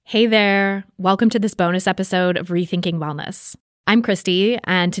Hey there. Welcome to this bonus episode of Rethinking Wellness. I'm Christy,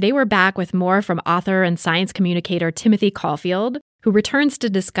 and today we're back with more from author and science communicator Timothy Caulfield, who returns to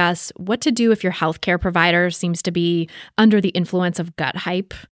discuss what to do if your healthcare provider seems to be under the influence of gut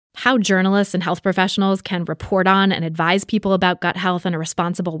hype, how journalists and health professionals can report on and advise people about gut health in a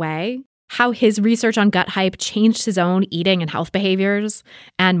responsible way, how his research on gut hype changed his own eating and health behaviors,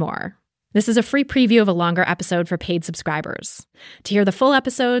 and more. This is a free preview of a longer episode for paid subscribers. To hear the full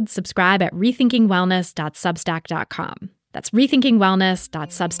episode, subscribe at rethinkingwellness.substack.com. That's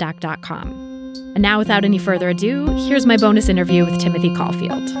rethinkingwellness.substack.com. And now, without any further ado, here's my bonus interview with Timothy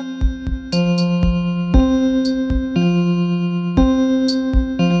Caulfield.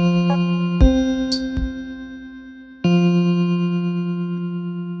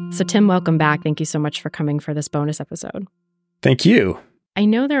 So, Tim, welcome back. Thank you so much for coming for this bonus episode. Thank you. I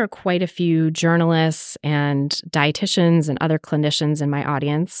know there are quite a few journalists and dietitians and other clinicians in my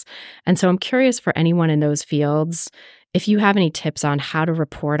audience. And so I'm curious for anyone in those fields, if you have any tips on how to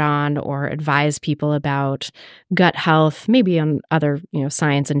report on or advise people about gut health, maybe on other,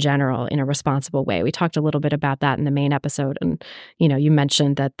 science in general in a responsible way. We talked a little bit about that in the main episode. And, you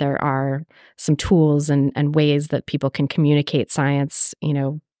mentioned that there are some tools and ways that people can communicate science,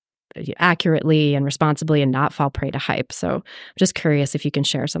 accurately and responsibly and not fall prey to hype. So I'm just curious if you can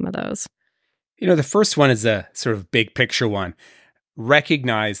share some of those. The first one is a sort of big picture one.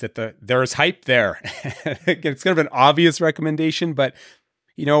 Recognize that there's hype there. It's kind of an obvious recommendation, but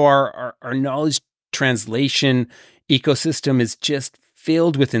our knowledge translation ecosystem is just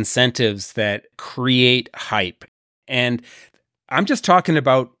filled with incentives that create hype. And I'm just talking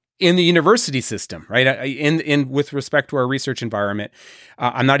about in the university system, right? In with respect to our research environment,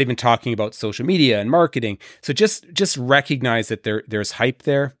 I'm not even talking about social media and marketing. So just recognize that there's hype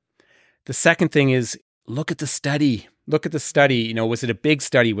there. The second thing is look at the study. Look at the study. Was it a big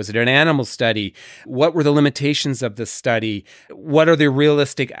study? Was it an animal study? What were the limitations of the study? What are the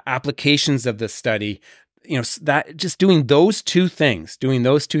realistic applications of the study? That just doing those two things,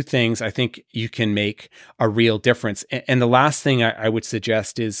 I think you can make a real difference. And the last thing I would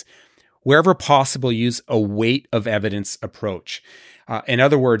suggest is wherever possible, use a weight of evidence approach. In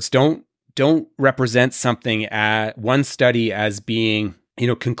other words, don't represent something one study as being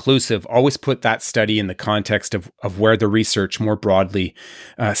conclusive. Always put that study in the context of where the research more broadly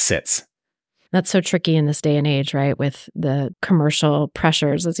sits. That's so tricky in this day and age, right? With the commercial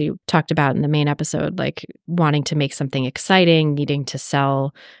pressures, as you talked about in the main episode, like wanting to make something exciting, needing to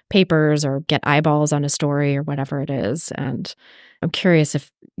sell papers or get eyeballs on a story or whatever it is. And I'm curious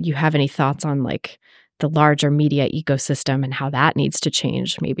if you have any thoughts on like the larger media ecosystem and how that needs to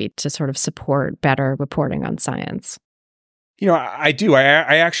change, maybe to sort of support better reporting on science. I do.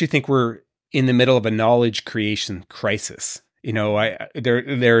 I actually think we're in the middle of a knowledge creation crisis.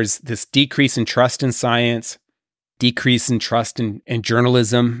 There's this decrease in trust in science, decrease in trust in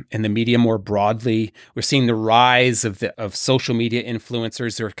journalism and the media more broadly. We're seeing the rise of social media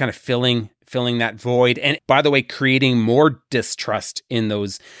influencers who are kind of filling that void. And by the way, creating more distrust in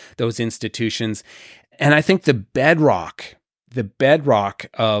those institutions. And I think the bedrock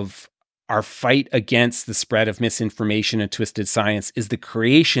of our fight against the spread of misinformation and twisted science is the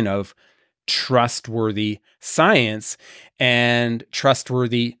creation of trustworthy science and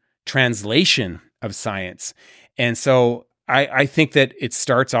trustworthy translation of science. And so I think that it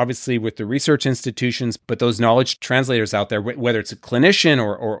starts obviously with the research institutions, but those knowledge translators out there, whether it's a clinician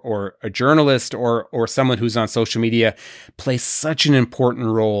or a journalist or someone who's on social media, play such an important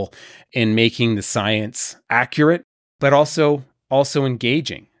role in making the science accurate, but also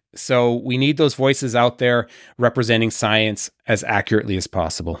engaging. So we need those voices out there representing science as accurately as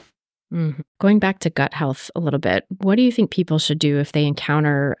possible. Mm-hmm. Going back to gut health a little bit, what do you think people should do if they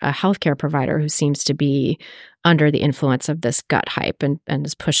encounter a healthcare provider who seems to be under the influence of this gut hype and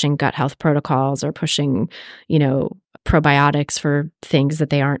is pushing gut health protocols or pushing, probiotics for things that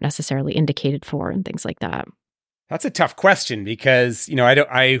they aren't necessarily indicated for and things like that? That's a tough question because,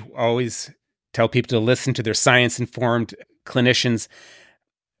 I always tell people to listen to their science-informed clinicians.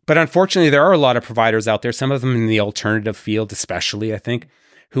 But unfortunately, there are a lot of providers out there, some of them in the alternative field especially, I think,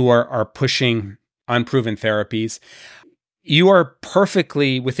 who are pushing unproven therapies. You are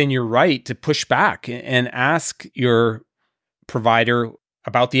perfectly within your right to push back and ask your provider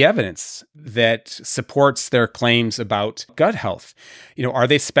about the evidence that supports their claims about gut health. Are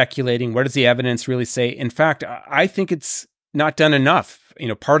they speculating? What does the evidence really say? In fact, I think it's not done enough.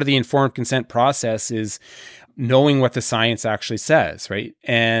 Part of the informed consent process is knowing what the science actually says, right?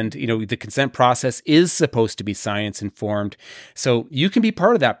 And, the consent process is supposed to be science informed. So you can be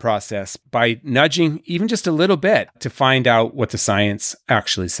part of that process by nudging even just a little bit to find out what the science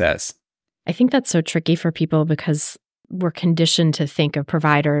actually says. I think that's so tricky for people because we're conditioned to think of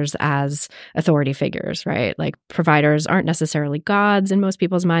providers as authority figures, right? Like providers aren't necessarily gods in most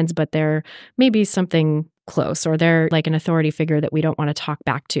people's minds, but they're maybe something close, or they're like an authority figure that we don't want to talk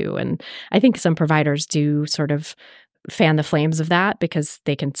back to. And I think some providers do sort of fan the flames of that because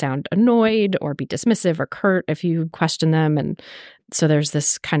they can sound annoyed or be dismissive or curt if you question them. And so there's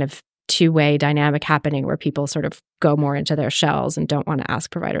this kind of two-way dynamic happening where people sort of go more into their shells and don't want to ask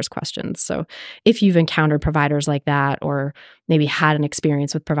providers questions. So if you've encountered providers like that, or maybe had an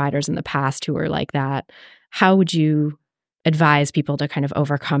experience with providers in the past who were like that, how would you advise people to kind of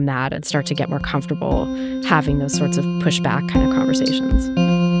overcome that and start to get more comfortable having those sorts of pushback kind of conversations?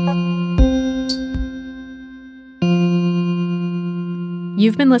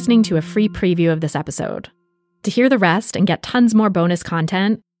 You've been listening to a free preview of this episode. To hear the rest and get tons more bonus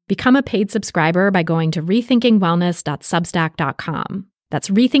content, become a paid subscriber by going to rethinkingwellness.substack.com. That's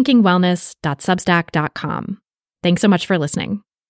rethinkingwellness.substack.com. Thanks so much for listening.